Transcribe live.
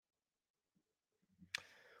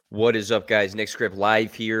What is up, guys? Nick Script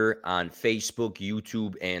live here on Facebook,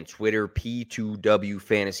 YouTube, and Twitter. P2W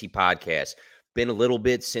Fantasy Podcast. Been a little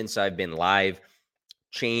bit since I've been live.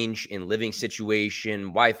 Change in living situation.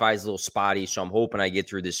 Wi-Fi is a little spotty, so I'm hoping I get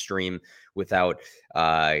through this stream without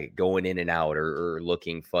going in and out or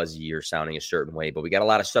looking fuzzy or sounding a certain way. But we got a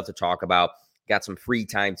lot of stuff to talk about. Got some free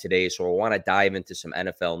time today, so I want to dive into some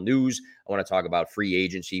NFL news. I want to talk about free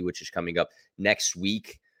agency, which is coming up next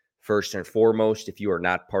week. First and foremost, if you are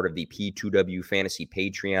not part of the P2W Fantasy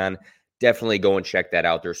Patreon, definitely go and check that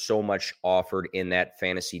out. There's so much offered in that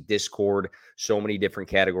fantasy Discord, so many different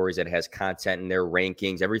categories that has content in there,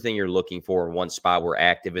 rankings, everything you're looking for in one spot. We're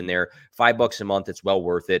active in there. $5 a month, it's well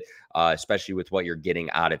worth it, especially with what you're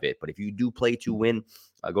getting out of it. But if you do play to win,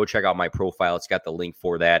 go check out my profile. It's got the link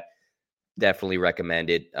for that. Definitely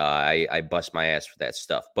recommend it. I bust my ass for that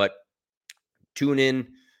stuff. But tune in,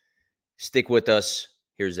 stick with us.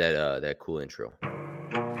 Here's that cool intro. I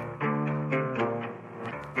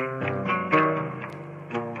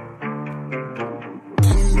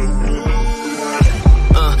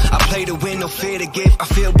play to win, no fear to give. I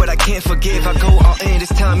feel, but I can't forgive. I go all in this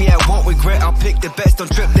time, yeah, I won't regret. I'll pick the best on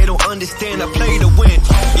trip, they don't understand. I play to win,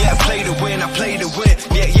 yeah, I play to win. I play to win,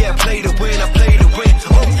 yeah, I play to win. I play to win,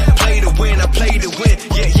 oh, play to win. I play to win,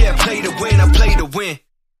 yeah, play to win. I play to win.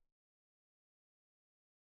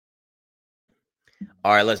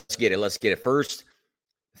 All right, let's get it. First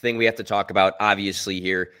thing we have to talk about, obviously,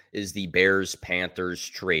 here is the Bears-Panthers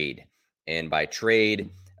trade. And by trade,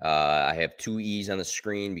 I have two E's on the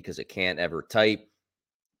screen because I can't ever type.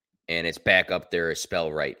 And it's back up there as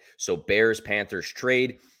spell right. So Bears-Panthers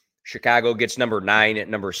trade. Chicago gets number 9 at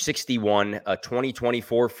number 61, a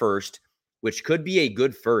 2024 first, which could be a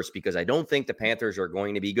good first because I don't think the Panthers are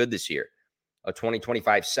going to be good this year. A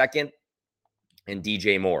 2025 second and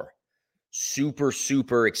DJ Moore. Super,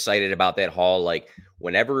 super excited about that haul. Like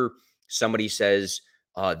whenever somebody says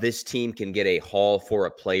this team can get a haul for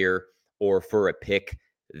a player or for a pick,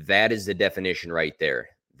 that is the definition right there.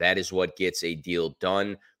 That is what gets a deal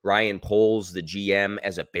done. Ryan Poles, the GM,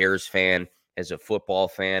 as a Bears fan, as a football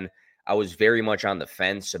fan, I was very much on the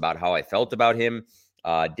fence about how I felt about him.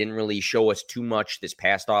 Didn't really show us too much this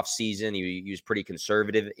past off season. He was pretty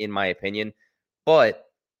conservative in my opinion, but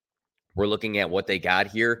we're looking at what they got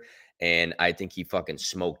here. And I think he fucking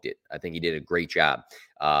smoked it. I think he did a great job.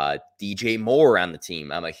 DJ Moore on the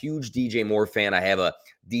team. I'm a huge DJ Moore fan. I have a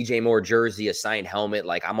DJ Moore jersey, a signed helmet.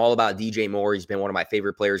 Like, I'm all about DJ Moore. He's been one of my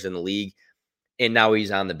favorite players in the league. And now he's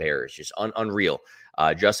on the Bears. Just unreal.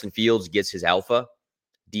 Justin Fields gets his alpha.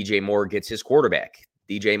 DJ Moore gets his quarterback.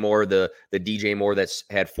 DJ Moore, the DJ Moore that's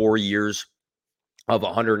had 4 years of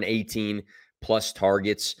 118 plus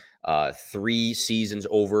targets, 3 seasons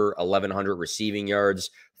over 1,100 receiving yards,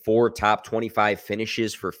 4 top 25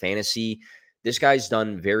 finishes for fantasy. This guy's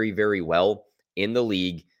done very, very well in the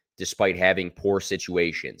league despite having poor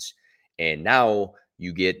situations. And now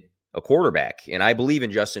you get a quarterback. And I believe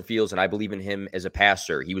in Justin Fields, and I believe in him as a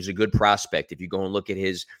passer. He was a good prospect. If you go and look at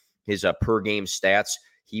his per game stats,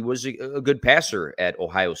 he was a good passer at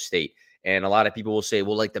Ohio State. And a lot of people will say,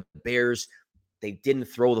 well, like the Bears, they didn't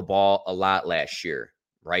throw the ball a lot last year,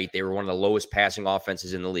 right? They were one of the lowest passing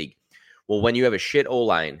offenses in the league. Well, when you have a shit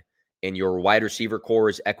O-line and your wide receiver core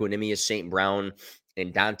is Equanimeous St. Brown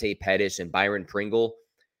and Dante Pettis and Byron Pringle,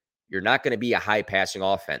 you're not going to be a high passing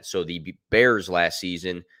offense. So the Bears last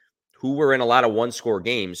season, who were in a lot of one-score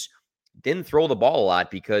games, didn't throw the ball a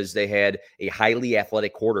lot because they had a highly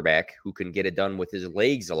athletic quarterback who can get it done with his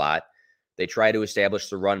legs a lot. They try to establish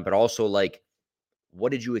the run, but also, like,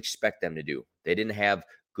 what did you expect them to do? They didn't have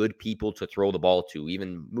good people to throw the ball to.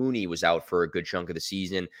 Even Mooney was out for a good chunk of the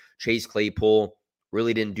season. Chase Claypool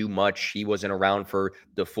really didn't do much. He wasn't around for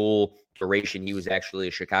the full duration. He was actually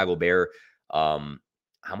a Chicago Bear. I'm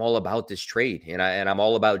all about this trade, and I'm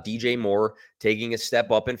all about DJ Moore taking a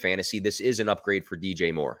step up in fantasy. This is an upgrade for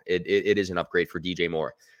DJ Moore. It is an upgrade for DJ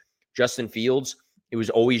Moore. Justin Fields, it was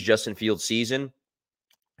always Justin Fields' season.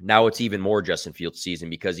 Now it's even more Justin Fields' season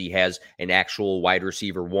because he has an actual wide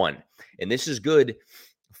receiver one. And this is good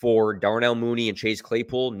for Darnell Mooney and Chase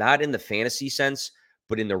Claypool, not in the fantasy sense,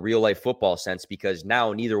 but in the real-life football sense, because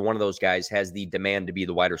now neither one of those guys has the demand to be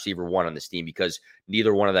the wide receiver one on this team because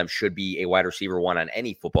neither one of them should be a wide receiver one on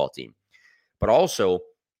any football team. But also,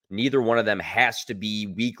 neither one of them has to be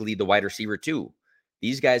weekly the wide receiver two.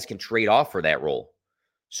 These guys can trade off for that role.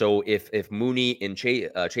 So if Mooney and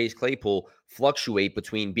Chase Claypool fluctuate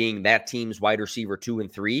between being that team's wide receiver 2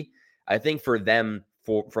 and 3, I think for them,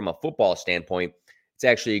 from a football standpoint, it's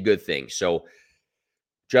actually a good thing. So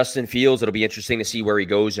Justin Fields, it'll be interesting to see where he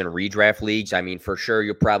goes in redraft leagues. I mean, for sure,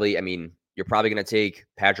 you're probably going to take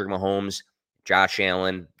Patrick Mahomes, Josh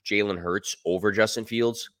Allen, Jalen Hurts over Justin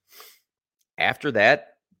Fields. After that,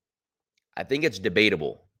 I think it's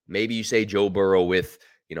debatable. Maybe you say Joe Burrow with,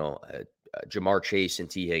 Jamar Chase and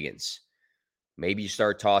T. Higgins. Maybe you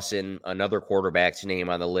start tossing another quarterback's name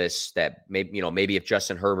on the list that maybe if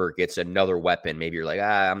Justin Herbert gets another weapon, maybe you're like,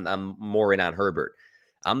 I'm more in on Herbert.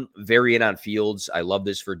 I'm very in on Fields. I love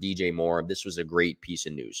this for DJ Moore. This was a great piece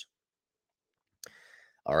of news.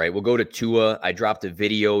 All right, we'll go to Tua. I dropped a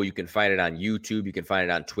video. You can find it on YouTube. You can find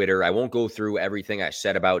it on Twitter. I won't go through everything I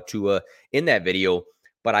said about Tua in that video,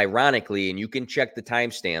 but ironically, and you can check the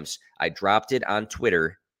timestamps, I dropped it on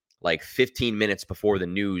Twitter like 15 minutes before the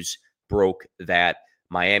news broke that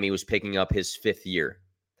Miami was picking up his 5th year.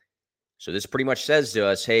 So this pretty much says to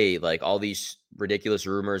us, hey, like all these ridiculous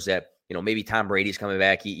rumors that, maybe Tom Brady's coming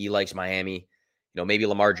back. He likes Miami. Maybe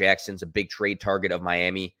Lamar Jackson's a big trade target of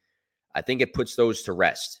Miami. I think it puts those to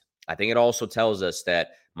rest. I think it also tells us that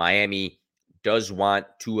Miami does want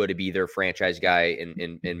Tua to be their franchise guy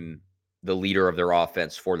and the leader of their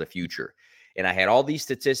offense for the future. And I had all these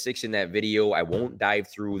statistics in that video. I won't dive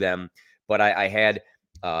through them, but I had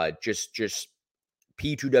just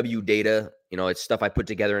P2W data. It's stuff I put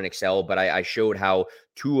together in Excel, but I showed how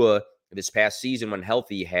Tua this past season when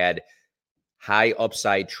healthy had high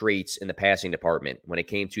upside traits in the passing department when it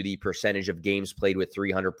came to the percentage of games played with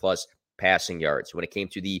 300 plus passing yards, when it came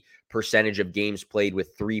to the percentage of games played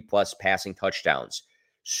with 3+ passing touchdowns,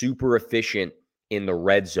 super efficient in the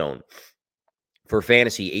red zone. For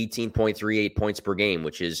fantasy, 18.38 points per game,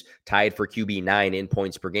 which is tied for QB9 in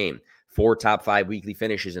points per game. 4 top 5 weekly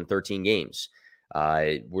finishes in 13 games.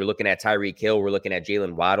 We're looking at Tyreek Hill. We're looking at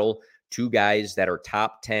Jalen Waddle, 2 guys that are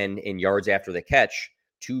top 10 in yards after the catch,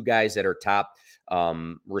 2 guys that are top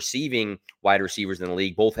receiving wide receivers in the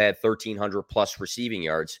league. Both had 1,300 plus receiving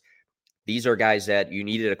yards. These are guys that you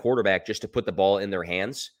needed a quarterback just to put the ball in their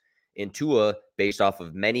hands. And Tua, based off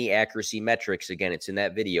of many accuracy metrics, again, it's in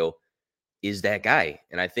that video, is that guy.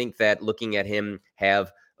 And I think that looking at him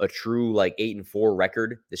have a true 8-4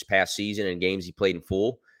 record this past season in games he played in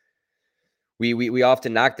full, we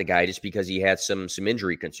often knock the guy just because he had some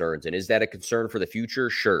injury concerns. And is that a concern for the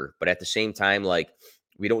future? Sure. But at the same time,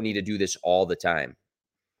 we don't need to do this all the time.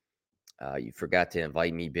 You forgot to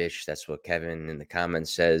invite me, bitch. That's what Kevin in the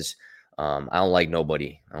comments says. I don't like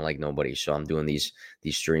nobody. So I'm doing these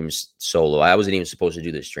streams solo. I wasn't even supposed to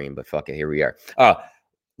do this stream, but fuck it. Here we are.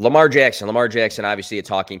 Lamar Jackson, obviously a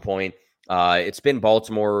talking point. It's been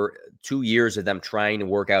Baltimore 2 years of them trying to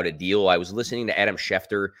work out a deal. I was listening to Adam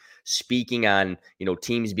Schefter speaking on,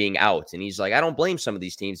 teams being out. And he's like, I don't blame some of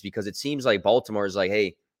these teams because it seems like Baltimore is like,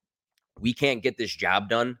 hey, we can't get this job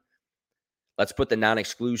done. Let's put the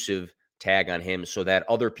non-exclusive tag on him so that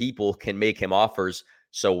other people can make him offers.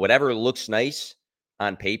 So whatever looks nice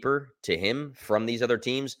on paper to him from these other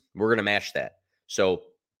teams, we're going to match that. So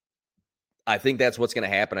I think that's what's going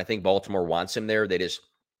to happen. I think Baltimore wants him there. They just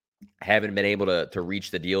haven't been able to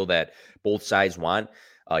reach the deal that both sides want.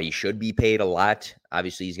 He should be paid a lot.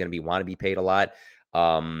 Obviously, he's going to want to be paid a lot.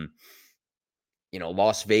 Las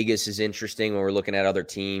Vegas is interesting when we're looking at other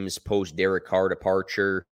teams post Derek Carr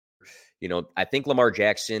departure. I think Lamar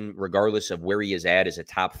Jackson, regardless of where he is at, is a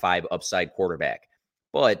top 5 upside quarterback.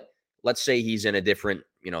 But let's say he's in a different,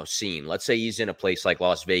 scene. Let's say he's in a place like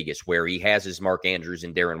Las Vegas where he has his Mark Andrews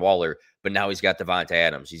and Darren Waller, but now he's got Devonta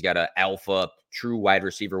Adams. He's got an alpha, true wide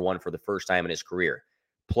receiver 1 for the first time in his career,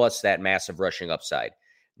 plus that massive rushing upside.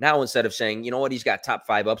 Now, instead of saying, he's got top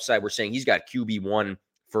 5 upside, we're saying he's got QB1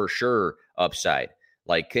 for sure upside.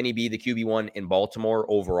 Can he be the QB1 in Baltimore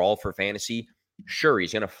overall for fantasy? Sure,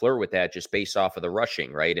 he's going to flirt with that just based off of the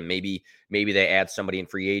rushing, right? And maybe they add somebody in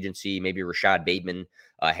free agency. Maybe Rashad Bateman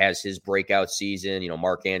has his breakout season.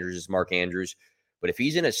 Mark Andrews is Mark Andrews. But if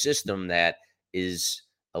he's in a system that is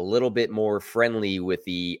a little bit more friendly with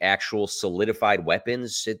the actual solidified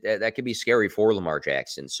weapons, that could be scary for Lamar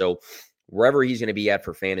Jackson. So wherever he's going to be at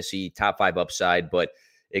for fantasy, top 5 upside, but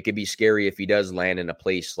it could be scary if he does land in a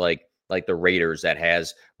place like the Raiders that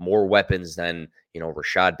has more weapons than,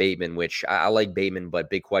 Rashad Bateman, which I like Bateman, but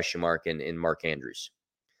big question mark in Mark Andrews.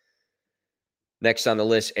 Next on the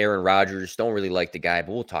list, Aaron Rodgers. Don't really like the guy,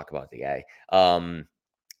 but we'll talk about the guy.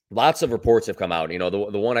 Lots of reports have come out.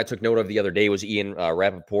 The one I took note of the other day was Ian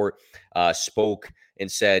Rappaport spoke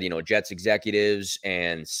and said, Jets executives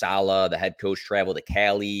and Saleh, the head coach, traveled to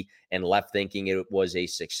Cali and left thinking it was a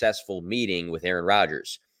successful meeting with Aaron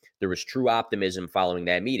Rodgers. There was true optimism following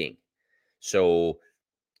that meeting. So,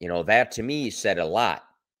 that to me said a lot.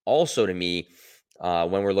 Also to me,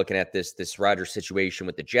 when we're looking at this Rodgers situation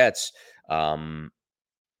with the Jets,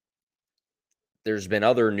 there's been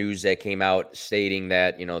other news that came out stating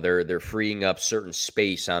that, they're freeing up certain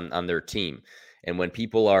space on their team. And when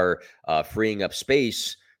people are freeing up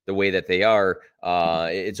space the way that they are,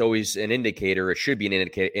 it's always an indicator. It should be an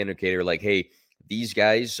indicator like, hey, these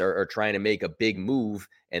guys are trying to make a big move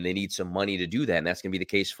and they need some money to do that. And that's going to be the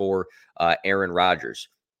case for Aaron Rodgers.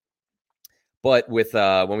 But with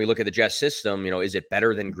when we look at the Jets system, is it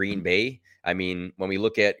better than Green Bay? I mean, when we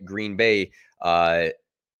look at Green Bay,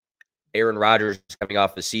 Aaron Rodgers coming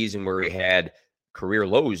off the season where he had career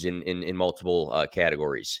lows in multiple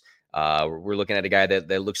categories. We're looking at a guy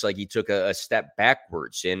that looks like he took a step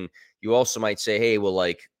backwards. And you also might say, hey, well,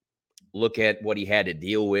 like, look at what he had to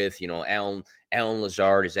deal with. Allen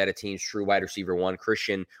Lazard is that a team's true wide receiver one.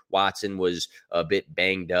 Christian Watson was a bit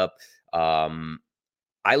banged up.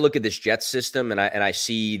 I look at this Jets system and I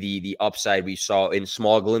see the upside we saw in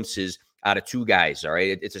small glimpses out of two guys. All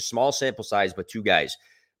right. It's a small sample size, but two guys,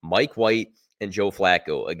 Mike White and Joe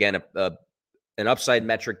Flacco. Again, an upside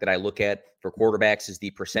metric that I look at for quarterbacks is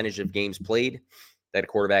the percentage of games played that a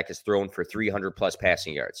quarterback has thrown for 300 plus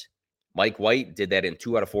passing yards. Mike White did that in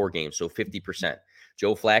 2 out of 4 games, so 50%.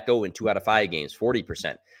 Joe Flacco in 2 out of 5 games,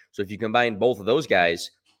 40%. So if you combine both of those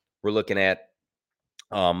guys, we're looking at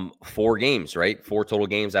 4 games, right? 4 total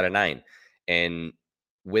games out of 9. And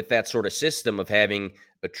with that sort of system of having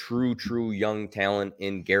a true young talent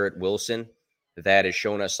in Garrett Wilson, that has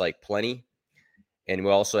shown us like plenty. And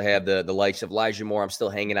we also have the likes of Elijah Moore. I'm still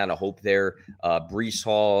hanging on a hope there. Breece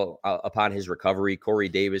Hall, upon his recovery. Corey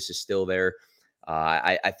Davis is still there.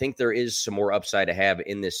 I think there is some more upside to have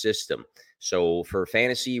in this system. So for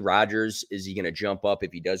fantasy, Rodgers, is he going to jump up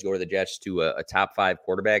if he does go to the Jets to a top 5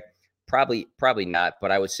 quarterback? Probably not,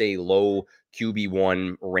 but I would say low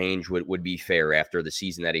QB1 range would be fair after the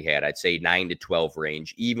season that he had. I'd say 9 to 12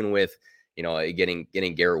 range, even with, getting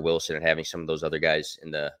Garrett Wilson and having some of those other guys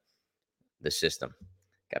in the system.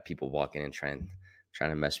 Got people walking in trying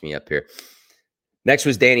to mess me up here. Next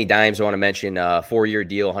was Danny Dimes. I want to mention 4-year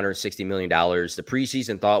deal, $160 million. The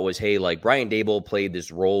preseason thought was, hey, like Brian Daboll played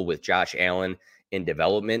this role with Josh Allen in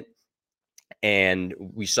development, and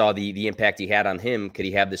we saw the impact he had on him. Could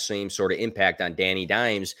he have the same sort of impact on Danny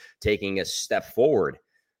Dimes taking a step forward?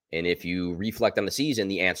 And if you reflect on the season,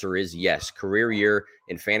 the answer is yes. Career year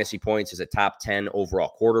in fantasy points as a top 10 overall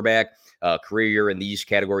quarterback. Career year in these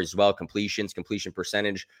categories as well: completions, completion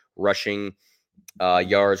percentage, rushing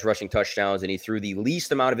yards, rushing touchdowns, and he threw the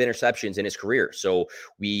least amount of interceptions in his career. So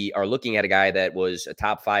we are looking at a guy that was a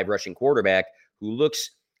top 5 rushing quarterback who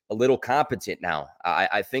looks a little competent now.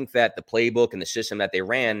 I think that the playbook and the system that they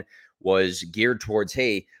ran was geared towards,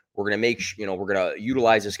 hey, we're going to we're going to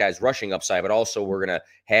utilize this guy's rushing upside, but also we're going to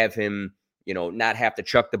have him, not have to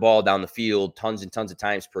chuck the ball down the field tons and tons of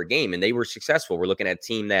times per game. And they were successful. We're looking at a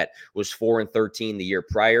team that was 4-13 the year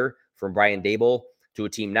prior from Brian Daboll to a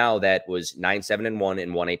team now that was 9-7-1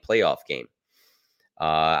 and won a playoff game.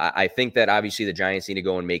 I think that obviously the Giants need to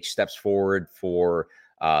go and make steps forward for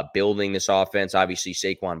building this offense. Obviously,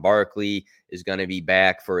 Saquon Barkley is going to be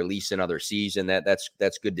back for at least another season.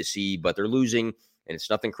 That's good to see, but they're losing, and it's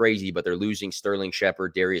nothing crazy, but they're losing Sterling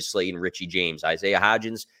Shepard, Darius Slayton, Richie James. Isaiah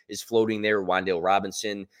Hodgins is floating there. Wan'Dale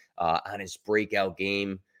Robinson on his breakout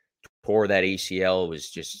game tore that ACL. It was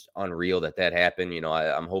just unreal that happened.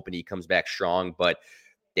 I'm hoping he comes back strong, but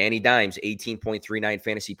Danny Dimes, 18.39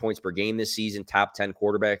 fantasy points per game this season, top 10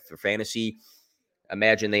 quarterback for fantasy.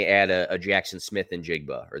 Imagine they add a Jackson Smith and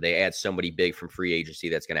Jigba, or they add somebody big from free agency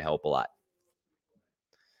that's going to help a lot.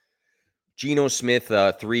 Geno Smith,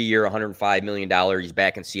 3-year, $105 million. He's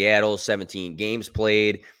back in Seattle, 17 games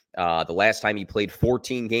played. The last time he played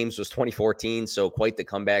 14 games was 2014, so quite the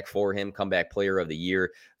comeback for him, comeback player of the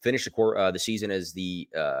year. Finished the season as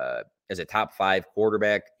a top 5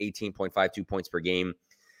 quarterback, 18.52 points per game.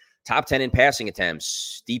 Top 10 in passing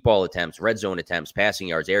attempts, deep ball attempts, red zone attempts, passing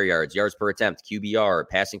yards, air yards, yards per attempt, QBR,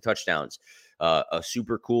 passing touchdowns. A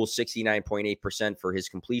super cool 69.8% for his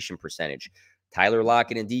completion percentage. Tyler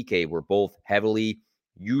Lockett and DK were both heavily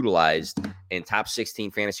utilized in top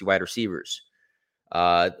 16 fantasy wide receivers.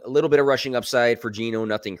 A little bit of rushing upside for Geno,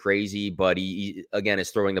 nothing crazy, but he again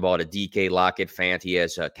is throwing the ball to DK, Lockett, Fant. He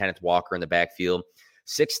has Kenneth Walker in the backfield.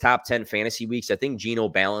 6 top 10 fantasy weeks. I think Geno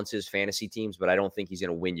balances fantasy teams, but I don't think he's going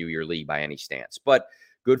to win you your league by any stance. But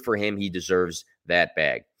good for him. He deserves that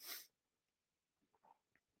bag.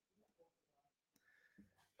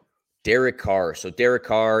 Derek Carr. So Derek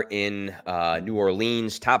Carr in New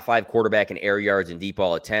Orleans, top 5 quarterback in air yards and deep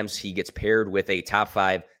ball attempts. He gets paired with a top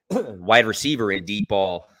 5 wide receiver in deep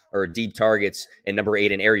ball or deep targets and number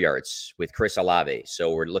 8 in air yards with Chris Olave.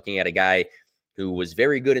 So we're looking at a guy who was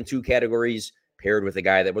very good in 2 categories, paired with a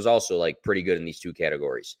guy that was also like pretty good in these 2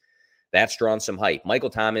 categories. That's drawn some hype. Michael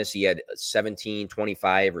Thomas, he had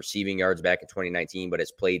 1725 receiving yards back in 2019, but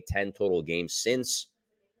has played 10 total games since.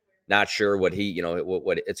 Not sure what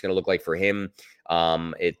what it's going to look like for him.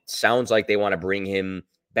 It sounds like they want to bring him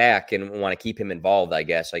back and want to keep him involved, I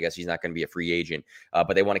guess. I guess he's not going to be a free agent,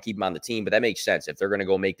 but they want to keep him on the team. But that makes sense. If they're going to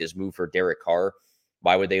go make this move for Derek Carr,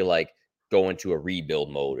 why would they go into a rebuild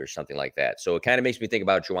mode or something like that? So it kind of makes me think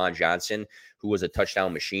about Juwan Johnson, who was a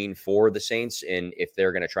touchdown machine for the Saints, and if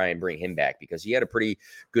they're going to try and bring him back, because he had a pretty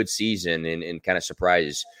good season and kind of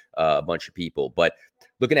surprised a bunch of people. But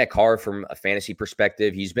looking at Carr from a fantasy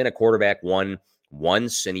perspective, he's been a quarterback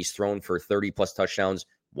once, and he's thrown for 30-plus touchdowns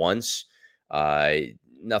once.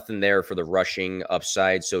 Nothing there for the rushing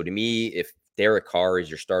upside. So to me, if Derek Carr is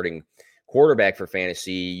your starting quarterback for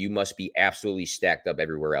fantasy, you must be absolutely stacked up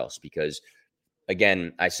everywhere else, because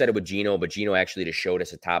again, I said it with Geno, but Geno actually just showed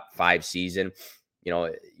us a top 5 season.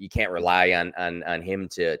 You can't rely on him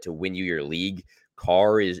to win you your league.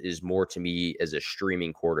 Carr is more to me as a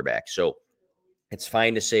streaming quarterback. So it's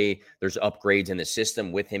fine to say there's upgrades in the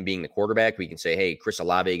system with him being the quarterback. We can say, hey, Chris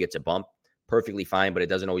Olave gets a bump. Perfectly fine, but it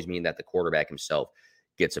doesn't always mean that the quarterback himself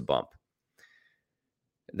gets a bump.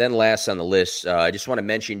 Then last on the list, I just want to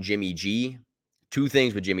mention Jimmy G. 2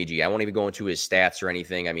 things with Jimmy G. I won't even go into his stats or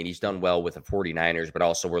anything. I mean, he's done well with the 49ers, but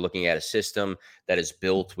also we're looking at a system that is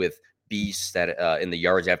built with beasts that in the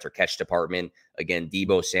yards after catch department. Again,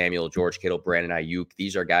 Deebo Samuel, George Kittle, Brandon Ayuk.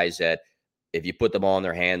 These are guys that if you put the ball in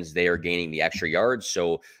their hands, they are gaining the extra yards.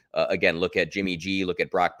 So again, look at Jimmy G, look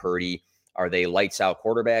at Brock Purdy. Are they lights out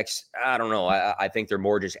quarterbacks? I don't know. I think they're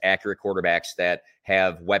more just accurate quarterbacks that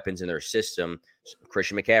have weapons in their system.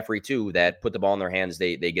 Christian McCaffrey too, that put the ball in their hands,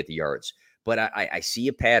 they get the yards. But I see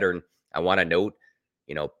a pattern. I want to note,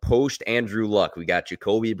 post Andrew Luck, we got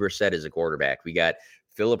Jacoby Brissett as a quarterback. We got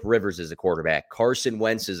Phillip Rivers as a quarterback. Carson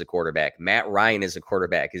Wentz as a quarterback. Matt Ryan as a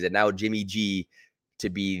quarterback. Is it now Jimmy G to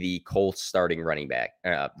be the Colts starting running back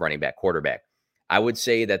quarterback? I would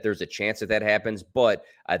say that there's a chance that happens, but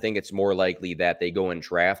I think it's more likely that they go and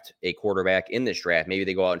draft a quarterback in this draft. Maybe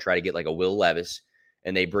they go out and try to get like a Will Levis,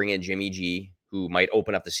 and they bring in Jimmy G, who might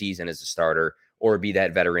open up the season as a starter or be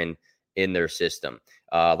that veteran in their system.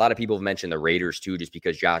 A lot of people have mentioned the Raiders too, just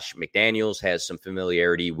because Josh McDaniels has some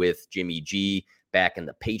familiarity with Jimmy G back in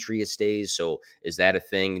the Patriots days. So is that a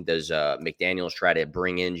thing? Does McDaniels try to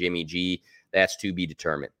bring in Jimmy G? That's to be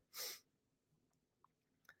determined.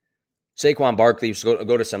 Saquon Barkley, so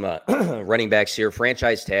go to some running backs here.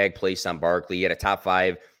 Franchise tag placed on Barkley. He had a top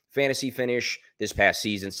 5 fantasy finish this past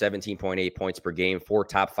season, 17.8 points per game, 4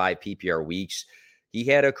 top 5 PPR weeks. He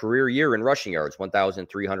had a career year in rushing yards,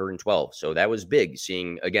 1,312. So that was big,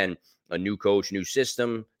 seeing, again, a new coach, new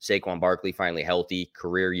system. Saquon Barkley finally healthy,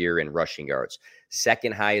 career year in rushing yards.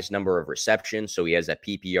 Second highest number of receptions, so he has that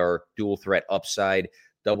PPR dual threat upside.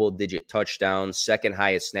 Double-digit touchdowns, second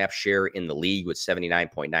highest snap share in the league with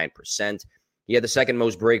 79.9%. He had the second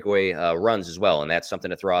most breakaway runs as well, and that's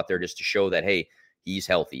something to throw out there just to show that, hey, he's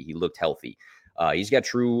healthy. He looked healthy. He's got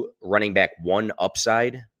true running back 1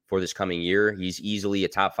 upside for this coming year. He's easily a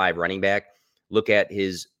top 5 running back. Look at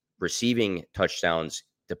his receiving touchdowns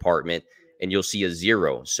department, and you'll see a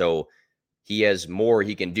 0. So he has more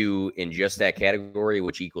he can do in just that category,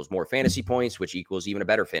 which equals more fantasy points, which equals even a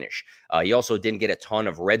better finish. He also didn't get a ton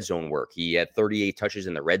of red zone work. He had 38 touches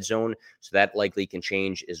in the red zone, so that likely can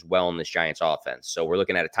change as well in this Giants offense. So we're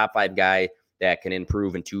looking at a top 5 guy that can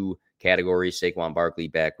improve in 2 categories. Saquon Barkley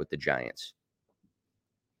back with the Giants.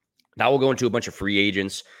 Now we'll go into a bunch of free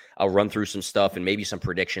agents. I'll run through some stuff and maybe some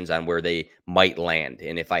predictions on where they might land.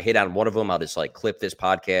 And if I hit on one of them, I'll just clip this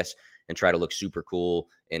podcast and try to look super cool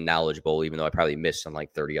and knowledgeable, even though I probably missed on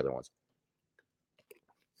 30 other ones.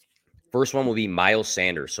 First one will be Miles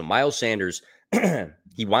Sanders. So Miles Sanders,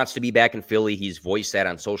 he wants to be back in Philly. He's voiced that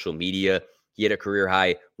on social media. He had a career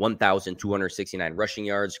high 1,269 rushing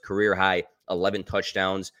yards, career high 11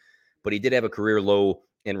 touchdowns, but he did have a career low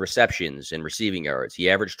in receptions and receiving yards. He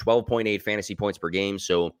averaged 12.8 fantasy points per game,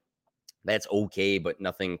 so that's okay, but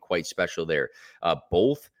nothing quite special there.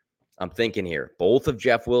 I'm thinking here, both of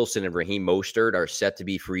Jeff Wilson and Raheem Mostert are set to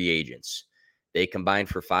be free agents. They combined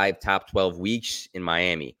for 5 top 12 weeks in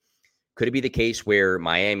Miami. Could it be the case where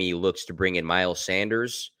Miami looks to bring in Miles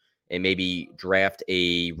Sanders and maybe draft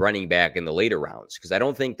a running back in the later rounds? Because I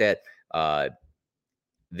don't think that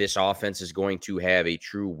this offense is going to have a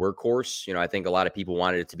true workhorse. I think a lot of people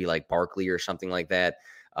wanted it to be like Barkley or something like that.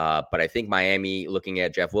 But I think Miami, looking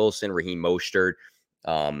at Jeff Wilson, Raheem Mostert,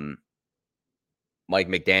 Mike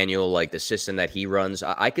McDaniel, the system that he runs,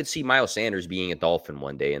 I could see Miles Sanders being a Dolphin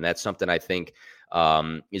one day. And that's something I think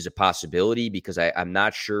is a possibility, because I'm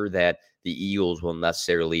not sure that the Eagles will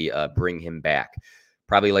necessarily bring him back.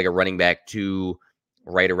 probably like a running back 2,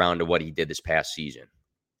 right around to what he did this past season.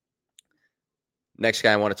 Next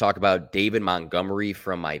guy I want to talk about, David Montgomery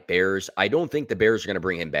from my Bears. I don't think the Bears are going to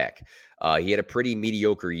bring him back. He had a pretty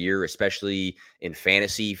mediocre year, especially in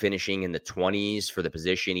fantasy, finishing in the 20s for the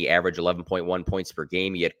position. He averaged 11.1 points per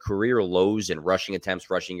game. He had career lows in rushing attempts,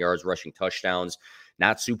 rushing yards, rushing touchdowns.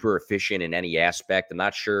 Not super efficient in any aspect. I'm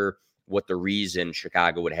not sure what the reason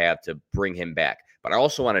Chicago would have to bring him back. But I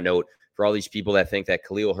also want to note, for all these people that think that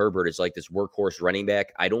Khalil Herbert is like this workhorse running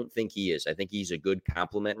back, I don't think he is. I think he's a good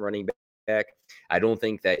complement running back. I don't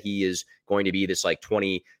think that he is going to be this like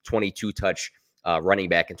 22 touch running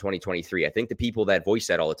back in 2023. I think the people that voice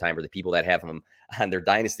that all the time are the people that have him on their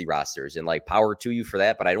dynasty rosters, and like power to you for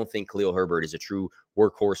that. But I don't think Khalil Herbert is a true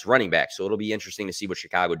workhorse running back. So it'll be interesting to see what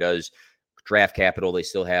Chicago does. Draft capital, they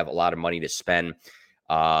still have a lot of money to spend.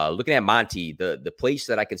 Looking at Monty, the place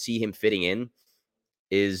that I can see him fitting in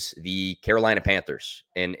is the Carolina Panthers.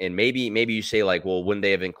 And maybe you say like, well, wouldn't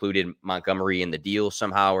they have included Montgomery in the deal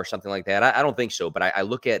somehow or something like that? I don't think so. But I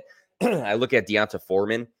look at I look at D'Onta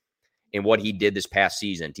Foreman and what he did this past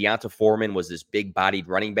season. D'Onta Foreman was this big-bodied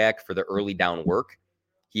running back for the early down work.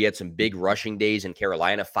 He had some big rushing days in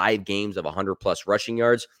Carolina, 5 games of 100-plus rushing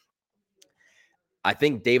yards. I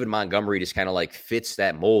think David Montgomery just kind of like fits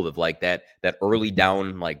that mold of like that early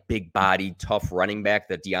down, like big body, tough running back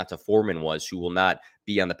that D'Onta Foreman was, who will not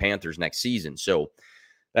be on the Panthers next season. So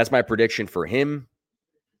that's my prediction for him.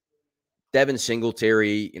 Devin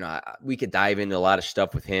Singletary, we could dive into a lot of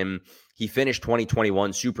stuff with him. He finished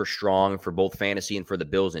 2021 super strong for both fantasy and for the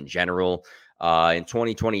Bills in general. In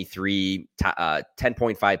 2023,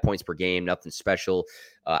 10.5 points per game, nothing special.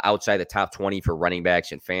 Outside the top 20 for running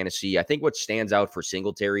backs in fantasy. I think what stands out for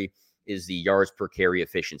Singletary is the yards per carry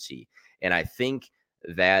efficiency. And I think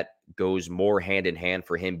that goes more hand in hand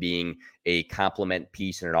for him being a complement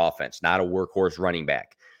piece in an offense, not a workhorse running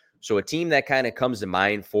back. So a team that kind of comes to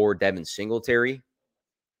mind for Devin Singletary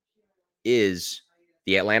is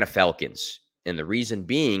the Atlanta Falcons. And the reason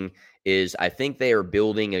being is I think they are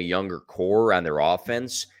building a younger core on their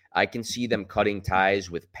offense. I can see them cutting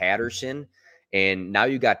ties with Patterson. And now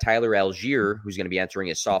you got Tyler Algier, who's going to be entering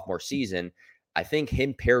his sophomore season. I think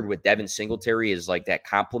him paired with Devin Singletary is like that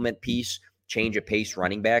complement piece, change of pace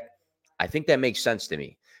running back. I think that makes sense to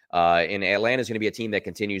me. And Atlanta is going to be a team that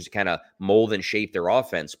continues to kind of mold and shape their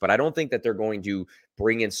offense. But I don't think that they're going to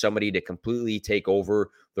bring in somebody to completely take over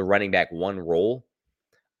the running back 1 role.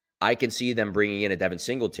 I can see them bringing in a Devin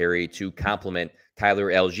Singletary to complement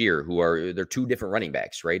Tyler Algier, they're 2 different running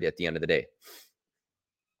backs, right, at the end of the day.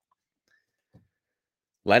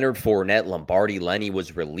 Leonard Fournette, Lombardi Lenny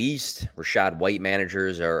was released. Rachaad White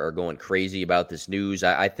managers are going crazy about this news.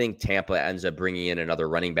 I think Tampa ends up bringing in another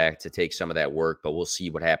running back to take some of that work, but we'll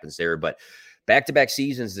see what happens there. But back-to-back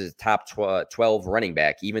seasons as a top 12 running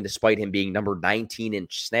back, even despite him being number 19 in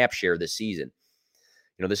snap share this season.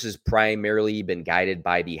 This has primarily been guided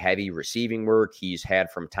by the heavy receiving work he's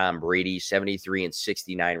had from Tom Brady, 73 and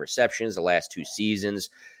 69 receptions the last 2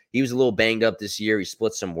 seasons. He was a little banged up this year. He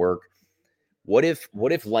split some work. What if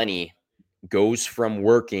Lenny goes from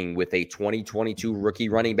working with a 2022 rookie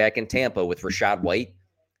running back in Tampa with Rachaad White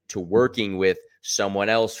to working with someone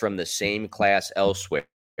else from the same class elsewhere?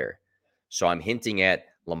 So I'm hinting at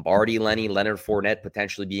Lombardi Lenny, Leonard Fournette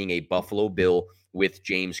potentially being a Buffalo Bill with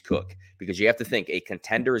James Cook, because you have to think a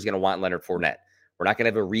contender is going to want Leonard Fournette. We're not going to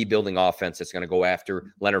have a rebuilding offense that's going to go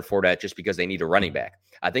after Leonard Fournette just because they need a running back.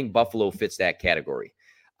 I think Buffalo fits that category.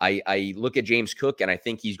 I look at James Cook, and I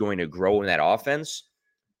think he's going to grow in that offense.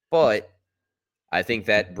 But I think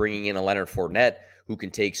that bringing in a Leonard Fournette who can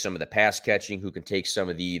take some of the pass catching, who can take some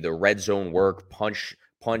of the red zone work, punch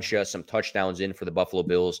some touchdowns in for the Buffalo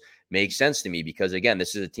Bills makes sense to me, because, again,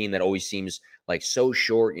 this is a team that always seems like so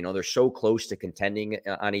short. They're so close to contending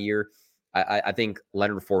on a year. I think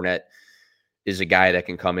Leonard Fournette is a guy that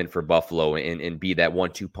can come in for Buffalo and be that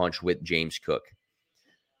 1-2 punch with James Cook.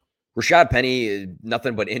 Rashad Penny,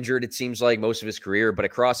 nothing but injured, it seems like, most of his career. But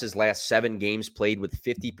across his last 7 games played with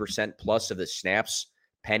 50% plus of the snaps,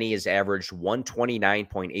 Penny has averaged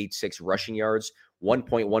 129.86 rushing yards,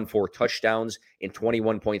 1.14 touchdowns, and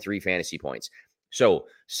 21.3 fantasy points. So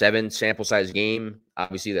 7 sample size game,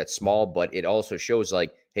 obviously that's small, but it also shows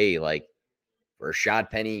like, hey, like Rashad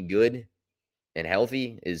Penny, good and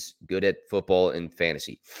healthy, is good at football and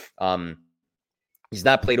fantasy. He's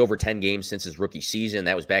not played over 10 games since his rookie season.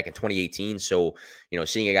 That was back in 2018. So,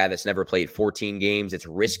 seeing a guy that's never played 14 games, it's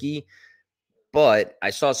risky. But I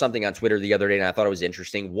saw something on Twitter the other day, and I thought it was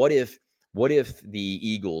interesting. What if the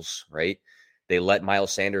Eagles, right, they let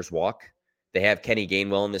Miles Sanders walk? They have Kenny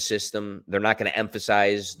Gainwell in the system. They're not going to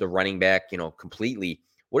emphasize the running back, completely.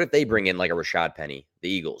 What if they bring in like a Rashad Penny, the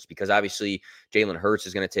Eagles? Because obviously Jalen Hurts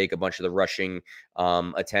is going to take a bunch of the rushing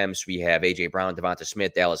attempts. We have A.J. Brown, Devonta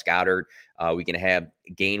Smith, Dallas Goedert. We can have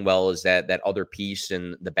Gainwell as that other piece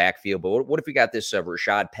in the backfield. But what if we got this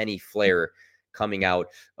Rashad Penny flair coming out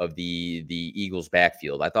of the Eagles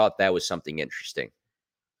backfield? I thought that was something interesting.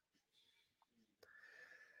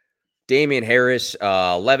 Damian Harris,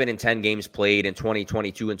 11 and 10 games played in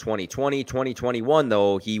 2022 and 2020. 2021,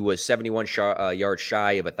 though, he was 71 yards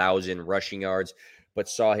shy of 1,000 rushing yards, but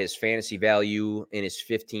saw his fantasy value in his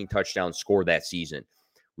 15 touchdown score that season.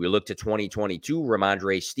 We looked to 2022,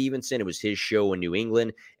 Ramondre Stevenson. It was his show in New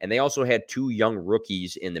England, and they also had 2 young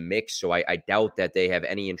rookies in the mix, so I doubt that they have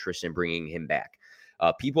any interest in bringing him back.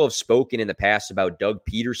 People have spoken in the past about Doug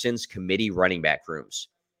Peterson's committee running back rooms.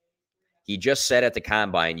 He just said at the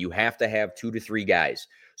combine, you have to have 2 to 3 guys.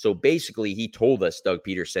 So basically, he told us, Doug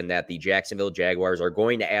Peterson, that the Jacksonville Jaguars are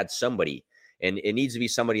going to add somebody, and it needs to be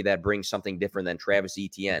somebody that brings something different than Travis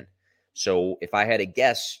Etienne. So if I had a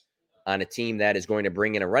guess on a team that is going to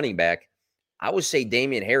bring in a running back, I would say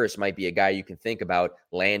Damian Harris might be a guy you can think about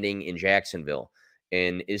landing in Jacksonville.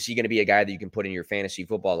 And is he going to be a guy that you can put in your fantasy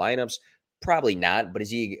football lineups? Probably not, but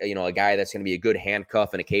is he, a guy that's going to be a good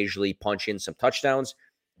handcuff and occasionally punch in some touchdowns?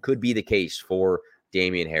 Could be the case for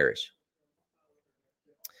Damian Harris.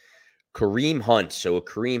 Kareem Hunt. So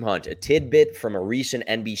Kareem Hunt, a tidbit from a recent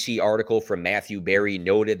NBC article from Matthew Berry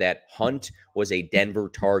noted that Hunt was a Denver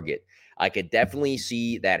target. I could definitely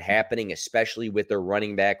see that happening, especially with their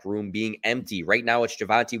running back room being empty. Right now, it's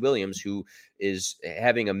Javonte Williams, who is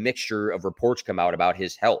having a mixture of reports come out about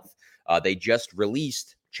his health. They just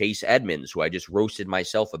released Chase Edmonds, who I just roasted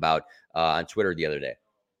myself about on Twitter the other day.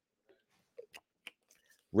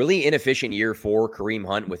 Really inefficient year for Kareem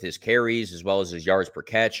Hunt with his carries as well as his yards per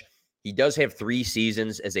catch. He does have 3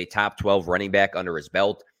 seasons as a top 12 running back under his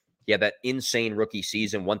belt. He had that insane rookie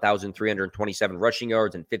season, 1,327 rushing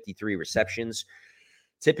yards and 53 receptions.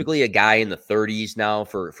 Typically a guy in the 30s now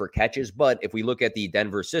for catches. But if we look at the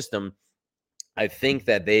Denver system, I think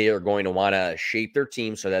that they are going to want to shape their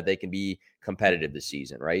team so that they can be competitive this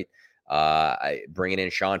season, right? Bringing in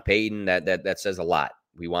Sean Payton, that says a lot.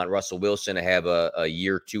 We want Russell Wilson to have a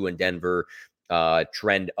year 2 in Denver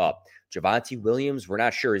trend up. Javonte Williams, we're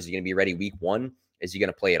not sure. Is he going to be ready week 1? Is he going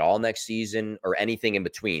to play at all next season or anything in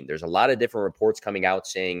between? There's a lot of different reports coming out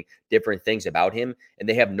saying different things about him, and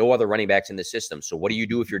they have no other running backs in the system. So what do you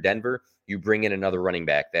do if you're Denver? You bring in another running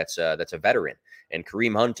back that's a veteran, and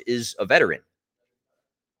Kareem Hunt is a veteran.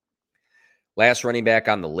 Last running back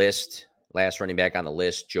on the list,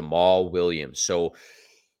 Jamal Williams. So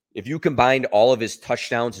if you combined all of his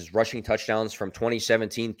touchdowns, his rushing touchdowns from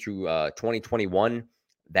 2017 through 2021,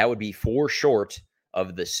 that would be 4 short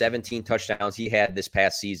of the 17 touchdowns he had this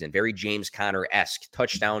past season. Very James Conner-esque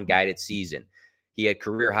touchdown-guided season. He had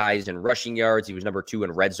career highs in rushing yards. He was number 2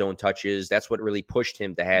 in red zone touches. That's what really pushed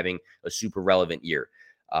him to having a super relevant year.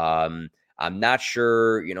 I'm not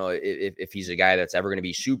sure, if he's a guy that's ever going to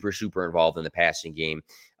be super, super involved in the passing game.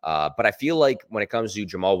 But I feel like when it comes to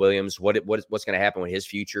Jamal Williams, what's going to happen with his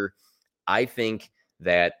future, I think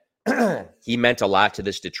that he meant a lot to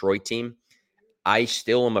this Detroit team. I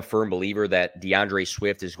still am a firm believer that DeAndre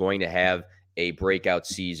Swift is going to have a breakout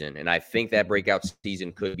season. And I think that breakout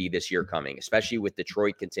season could be this year coming, especially with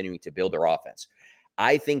Detroit continuing to build their offense.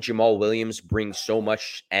 I think Jamal Williams brings so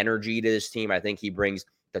much energy to this team. I think he brings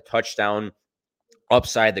the touchdown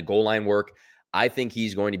upside, the goal line work. I think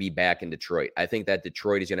he's going to be back in Detroit. I think that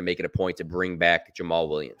Detroit is going to make it a point to bring back Jamal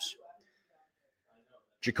Williams.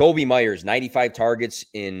 Jakobi Meyers, 95 targets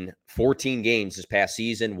in 14 games this past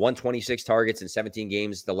season, 126 targets in 17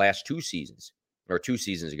 games the last 2 seasons, or 2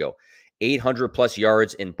 seasons ago. 800-plus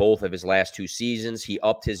yards in both of his last 2 seasons. He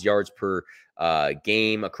upped his yards per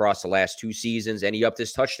game across the last 2 seasons, and he upped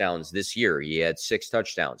his touchdowns this year. He had 6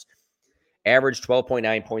 touchdowns. Averaged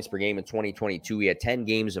 12.9 points per game in 2022. He had 10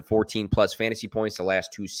 games of 14-plus fantasy points the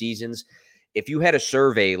last 2 seasons. If you had a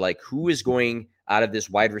survey like who is going out of this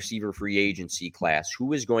wide receiver free agency class,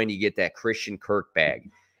 who is going to get that Christian Kirk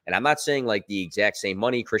bag? And I'm not saying like the exact same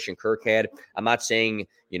money Christian Kirk had. I'm not saying,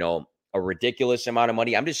 a ridiculous amount of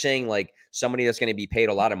money. I'm just saying like somebody that's going to be paid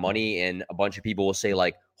a lot of money, and a bunch of people will say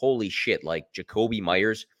like, holy shit, like Jakobi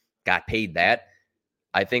Meyers got paid that.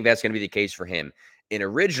 I think that's going to be the case for him. And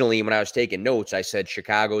originally when I was taking notes, I said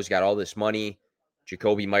Chicago's got all this money.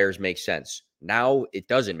 Jakobi Meyers makes sense. Now it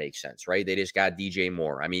doesn't make sense, right? They just got DJ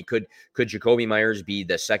Moore. I mean, could Jakobi Meyers be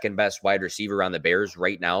the second best wide receiver on the Bears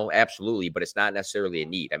right now? Absolutely, but it's not necessarily a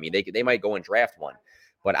need. I mean, they might go and draft one.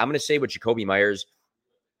 But I'm going to say with Jakobi Meyers,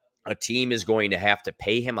 a team is going to have to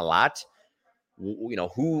pay him a lot,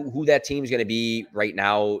 who that team's going to be right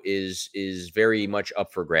now is very much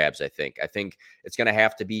up for grabs. I think it's going to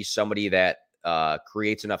have to be somebody that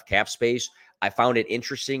creates enough cap space. I found it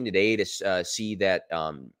interesting today to see that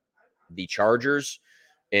the Chargers,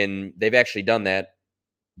 and they've actually done that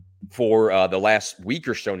for the last week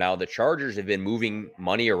or so now. The Chargers have been moving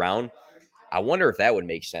money around. I wonder if that would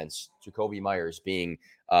make sense. Jacoby Myers being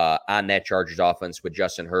on that Chargers offense with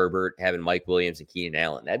Justin Herbert, having Mike Williams and Keenan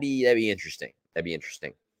Allen. That'd be interesting. That'd be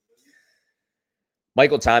interesting.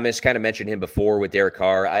 Michael Thomas, kind of mentioned him before with Derek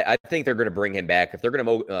Carr. I think they're going to bring him back. If they're going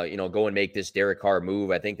to, go and make this Derek Carr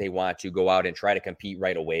move, I think they want to go out and try to compete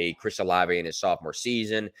right away. Chris Olave in his sophomore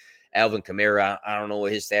season. Alvin Kamara, I don't know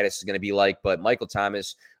what his status is going to be like, but Michael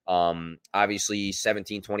Thomas, obviously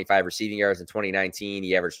 1725 receiving yards in 2019.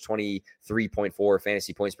 He averaged 23.4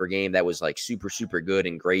 fantasy points per game. That was like super, super good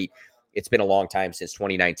and great. It's been a long time since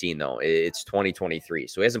 2019, though. It's 2023.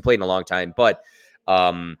 So he hasn't played in a long time. But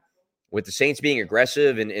with the Saints being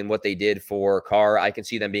aggressive in what they did for Carr, I can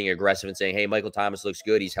see them being aggressive and saying, hey, Michael Thomas looks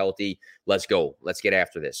good. He's healthy. Let's go. Let's get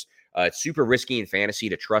after this. It's super risky in fantasy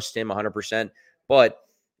to trust him 100%. But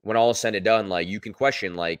when all is said and done, like, you can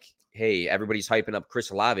question, like, hey, everybody's hyping up Chris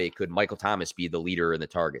Olave. Could Michael Thomas be the leader in the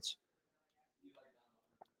targets?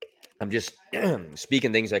 I'm just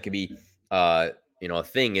speaking things that could be, a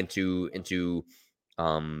thing into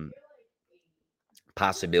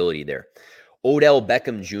possibility there. Odell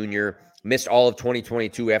Beckham Jr. missed all of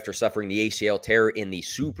 2022 after suffering the ACL tear in the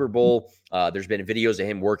Super Bowl. There's been videos of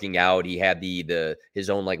him working out. He had his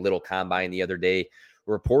own like little combine the other day.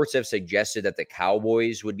 Reports have suggested that the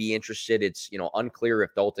Cowboys would be interested. It's, unclear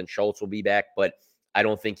if Dalton Schultz will be back, but I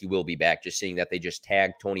don't think he will be back, just seeing that they just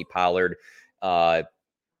tagged Tony Pollard, and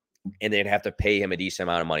they'd have to pay him a decent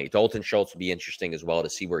amount of money. Dalton Schultz would be interesting as well to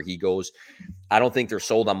see where he goes. I don't think they're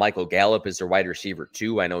sold on Michael Gallup as their wide receiver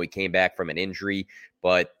too. I know he came back from an injury,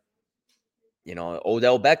 but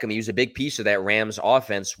Odell Beckham, he was a big piece of that Rams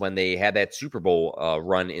offense when they had that Super Bowl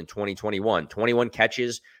run in 2021. 21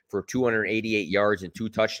 catches for 288 yards and 2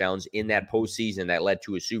 touchdowns in that postseason that led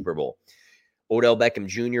to a Super Bowl. Odell Beckham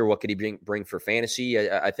Jr., what could he bring for fantasy?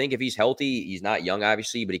 I think if he's healthy, he's not young,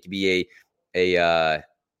 obviously, but he could be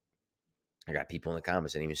I got people in the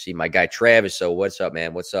comments. I didn't even see my guy Travis. So what's up,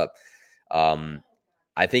 man? What's up?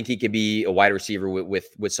 I think he could be a wide receiver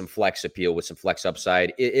with some flex appeal, with some flex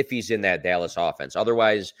upside if he's in that Dallas offense.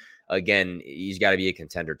 Otherwise, again, he's got to be a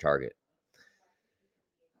contender target.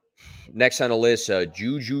 Next on the list,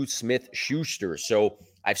 Juju Smith-Schuster. So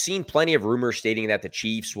I've seen plenty of rumors stating that the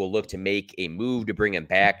Chiefs will look to make a move to bring him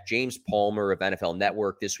back. James Palmer of NFL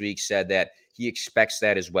Network this week said that he expects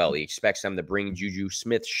that as well. He expects them to bring Juju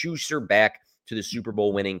Smith-Schuster back to the Super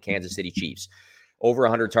Bowl winning Kansas City Chiefs. Over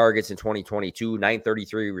 100 targets in 2022,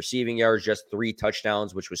 933 receiving yards, just 3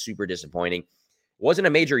 touchdowns, which was super disappointing. Wasn't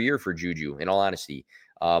a major year for Juju, in all honesty.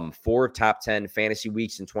 4 top 10 fantasy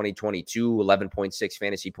weeks in 2022, 11.6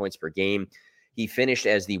 fantasy points per game. He finished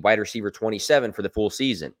as the wide receiver 27 for the full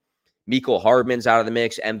season. Mecole Hardman's out of the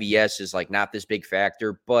mix. MVS is like not this big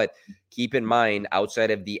factor, but keep in mind,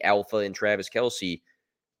 outside of the alpha and Travis Kelce,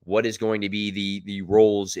 what is going to be the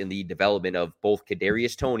roles in the development of both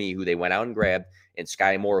Kadarius Toney, who they went out and grabbed, and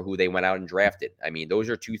Sky Moore, who they went out and drafted? I mean, those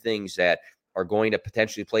are two things that are going to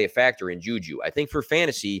potentially play a factor in Juju. I think for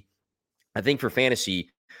fantasy,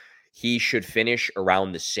 he should finish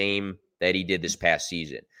around the same that he did this past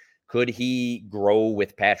season. Could he grow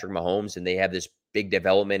with Patrick Mahomes and they have this big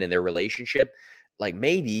development in their relationship? Like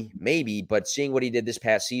maybe, but seeing what he did this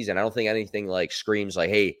past season, I don't think anything like screams like,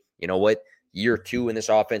 hey, you know what? Year 2 in this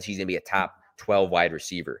offense, he's going to be a top 12 wide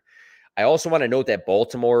receiver. I also want to note that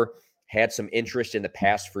Baltimore had some interest in the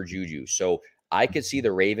past for Juju. So I could see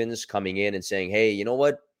the Ravens coming in and saying, hey, you know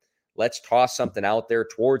what? Let's toss something out there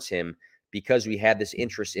towards him because we had this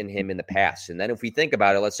interest in him in the past. And then if we think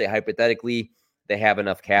about it, let's say hypothetically, they have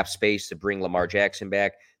enough cap space to bring Lamar Jackson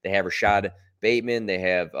back. They have Rashad Bateman, they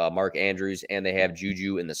have Mark Andrews, and they have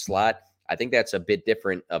Juju in the slot. I think that's a bit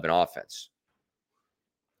different of an offense.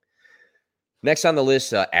 Next on the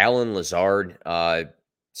list, Allen Lazard, 6'5",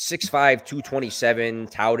 227,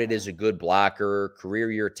 touted as a good blocker.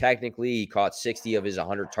 Career year, technically, he caught 60 of his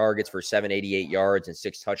 100 targets for 788 yards and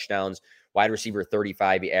 6 touchdowns. Wide receiver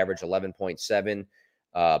 35, he averaged 11.7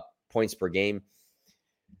 points per game.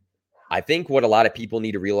 I think what a lot of people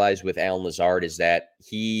need to realize with Allen Lazard is that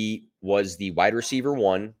he was the wide receiver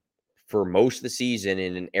 1 for most of the season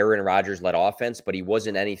in an Aaron Rodgers-led offense, but he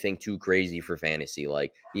wasn't anything too crazy for fantasy.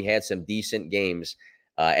 Like, he had some decent games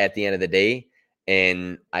at the end of the day,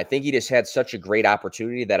 and I think he just had such a great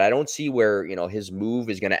opportunity that I don't see where, his move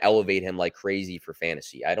is going to elevate him like crazy for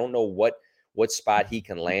fantasy. I don't know what spot he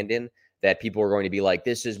can land in that people are going to be like,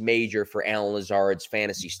 this is major for Allen Lazard's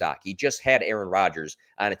fantasy stock. He just had Aaron Rodgers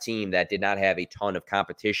on a team that did not have a ton of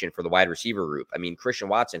competition for the wide receiver group. I mean, Christian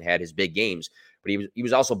Watson had his big games, but he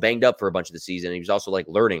was also banged up for a bunch of the season. He was also like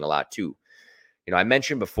learning a lot too. You know, I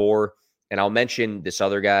mentioned before, and I'll mention this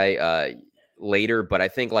other guy later, but I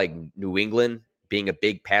think like New England being a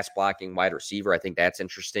big pass blocking wide receiver, I think that's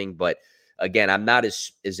interesting. But again, I'm not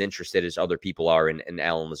as interested as other people are in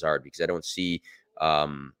Allen Lazard, because I don't see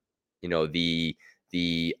the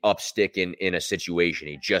upstick in a situation.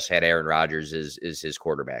 He just had Aaron Rodgers is his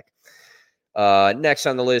quarterback. Next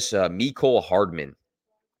on the list, Mecole Hardman.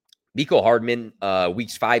 Mecole Hardman,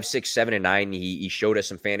 weeks 5, 6, 7, and 9, he showed us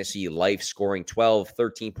some fantasy life, scoring 12,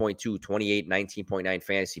 13.2, 28, 19.9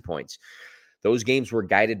 fantasy points. Those games were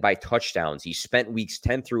guided by touchdowns. He spent weeks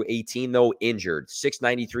 10 through 18, though, injured,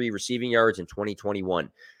 693 receiving yards in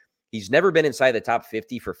 2021. He's never been inside the top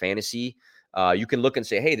 50 for fantasy. You can look and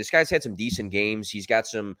say, hey, this guy's had some decent games. He's got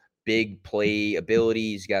some big play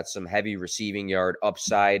ability. He's got some heavy receiving yard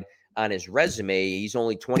upside on his resume. He's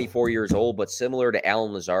only 24 years old, but similar to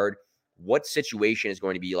Allen Lazard, what situation is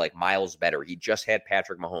going to be like miles better? He just had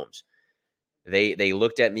Patrick Mahomes. They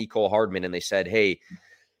looked at Mecole Hardman and they said, hey,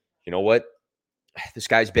 you know what? This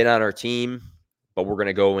guy's been on our team, but we're going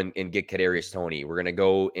to go and get Kadarius Toney. We're going to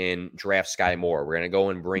go and draft Sky Moore. We're going to go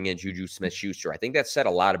and bring in Juju Smith-Schuster. I think that said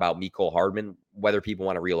a lot about Mecole Hardman, whether people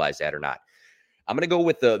want to realize that or not. I'm going to go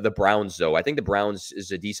with the Browns, though. I think the Browns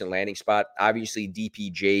is a decent landing spot. Obviously,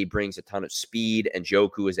 DPJ brings a ton of speed, and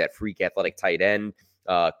Njoku is that freak athletic tight end.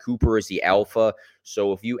 Cooper is the alpha.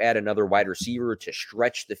 So if you add another wide receiver to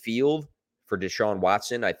stretch the field for Deshaun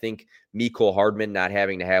Watson, I think Mecole Hardman not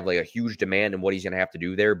having to have like a huge demand in what he's going to have to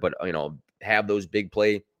do there, but have those big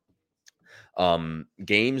play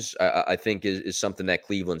games, I think is something that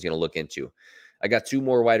Cleveland's going to look into. I got 2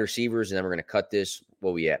 more wide receivers, and then we're going to cut this.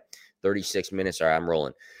 What we at? 36 minutes. All right, I'm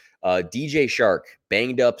rolling. DJ Chark,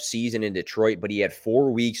 banged up season in Detroit, but he had 4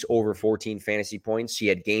 weeks over 14 fantasy points. He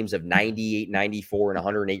had games of 98, 94, and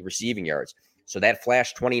 108 receiving yards. So that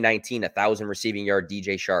flashed 2019, 1,000 receiving yard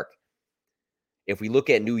DJ Chark. If we look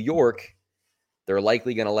at New York, they're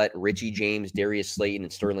likely going to let Richie James, Darius Slayton,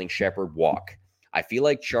 and Sterling Shepard walk. I feel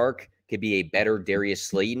like Chark could be a better Darius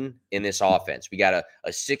Slayton in this offense. We got a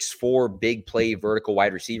 6'4", big play vertical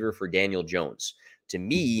wide receiver for Daniel Jones. To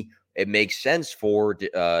me, it makes sense for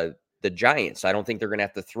the Giants. I don't think they're going to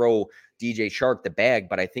have to throw DJ Chark the bag,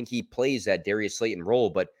 but I think he plays that Darius Slayton role,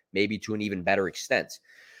 but maybe to an even better extent.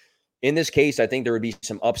 In this case, I think there would be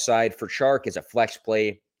some upside for Chark as a flex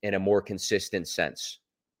play in a more consistent sense.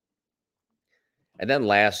 And then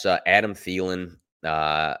last, Adam Thielen,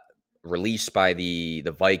 released by the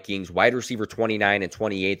Vikings, wide receiver 29 and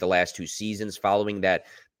 28 the last 2 seasons, following that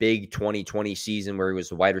big 2020 season where he was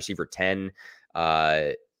the wide receiver 10.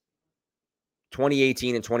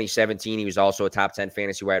 2018 and 2017, he was also a top 10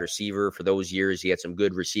 fantasy wide receiver. For those years, he had some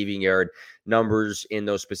good receiving yard numbers in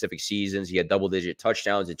those specific seasons. He had double-digit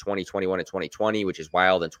touchdowns in 2021 and 2020, which is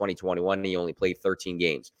wild. In 2021, he only played 13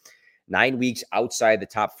 games. 9 weeks outside the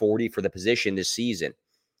top 40 for the position this season.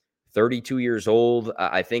 32 years old.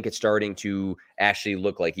 I think it's starting to actually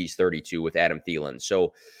look like he's 32 with Adam Thielen.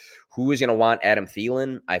 So who is going to want Adam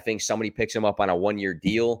Thielen? I think somebody picks him up on a 1-year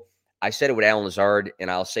deal. I said it with Allen Lazard, and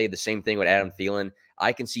I'll say the same thing with Adam Thielen.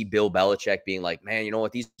 I can see Bill Belichick being like, man, you know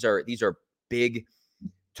what? These are big,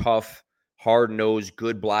 tough, hard-nosed,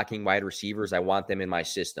 good blocking wide receivers. I want them in my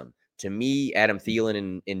system. To me, Adam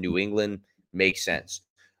Thielen in New England makes sense.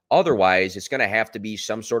 Otherwise, it's going to have to be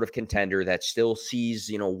some sort of contender that still sees,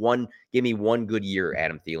 give me one good year,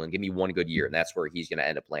 Adam Thielen. Give me one good year, and that's where he's going to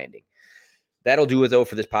end up landing. That'll do it, though,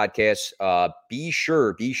 for this podcast. Be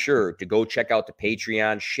sure to go check out the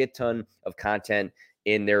Patreon. Shit ton of content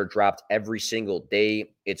in there, dropped every single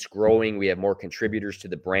day. It's growing. We have more contributors to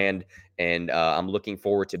the brand, and I'm looking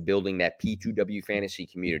forward to building that P2W fantasy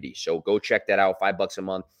community. So go check that out. $5 a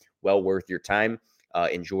month, well worth your time.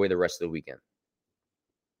 Enjoy the rest of the weekend.